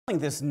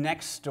This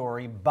next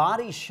story,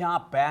 body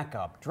shop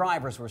backup.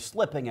 Drivers were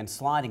slipping and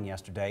sliding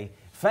yesterday.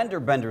 Fender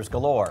benders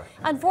galore.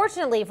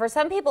 Unfortunately, for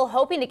some people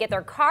hoping to get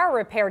their car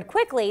repaired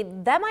quickly,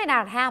 that might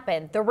not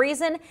happen. The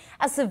reason?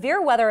 A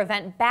severe weather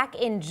event back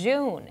in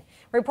June.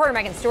 Reporter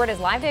Megan Stewart is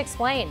live to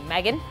explain.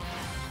 Megan?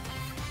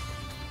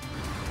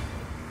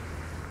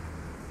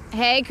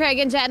 Hey, Craig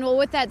and Jen. Well,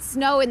 with that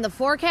snow in the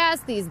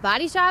forecast, these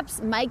body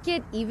shops might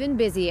get even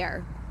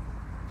busier.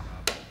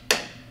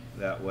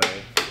 That way.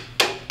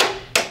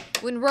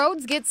 When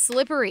roads get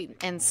slippery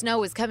and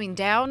snow is coming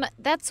down,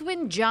 that's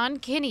when John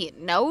Kinney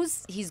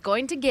knows he's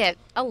going to get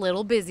a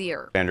little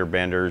busier. Fender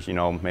benders,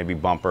 maybe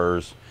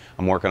bumpers.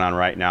 I'm working on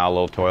right now a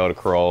little Toyota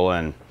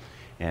Corolla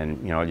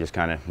and just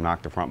kind of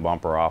knocked the front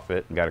bumper off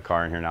it. Got a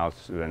car in here now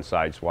that's been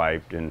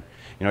sideswiped, and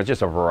it's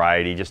just a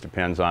variety. Just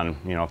depends on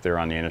if they're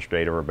on the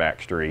interstate or a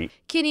back street.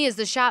 Kinney is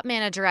the shop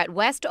manager at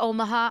West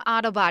Omaha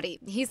Auto Body.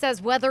 He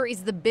says weather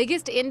is the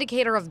biggest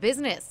indicator of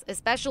business,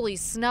 especially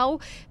snow,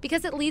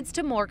 because it leads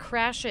to more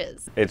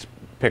crashes. It's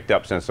picked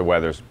up since the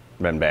weather's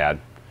been bad.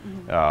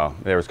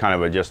 There was kind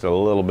of just a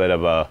little bit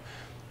of a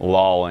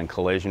lull in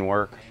collision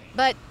work.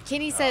 But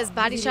Kinney says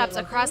body shops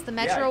across the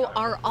metro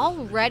are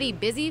already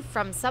busy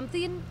from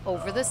something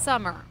over the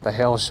summer. The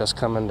hail's just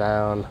coming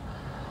down,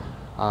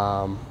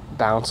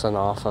 bouncing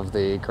off of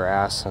the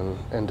grass and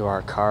into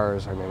our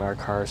cars. I mean, our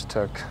cars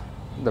took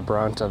the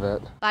brunt of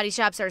it. Body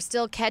shops are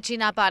still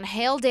catching up on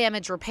hail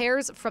damage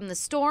repairs from the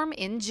storm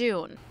in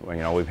June.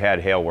 Well, we've had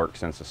hail work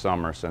since the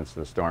summer, since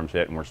the storms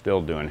hit, and we're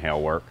still doing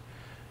hail work.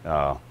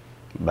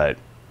 But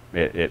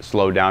it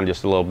slowed down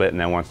just a little bit, and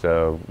then once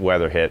the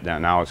weather hit,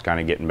 now it's kind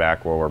of getting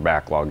back where we're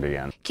backlogged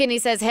again. Kinney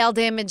says hail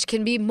damage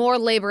can be more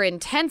labor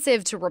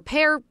intensive to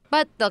repair,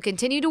 but they'll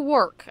continue to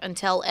work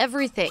until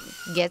everything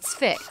gets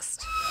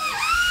fixed.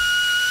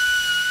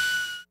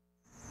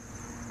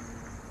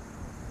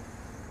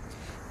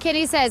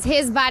 Kinney says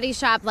his body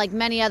shop, like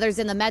many others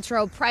in the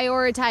metro,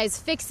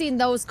 prioritize fixing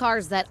those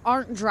cars that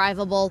aren't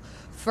drivable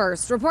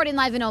first. Reporting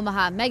live in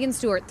Omaha, Megan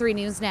Stewart, 3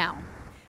 News Now.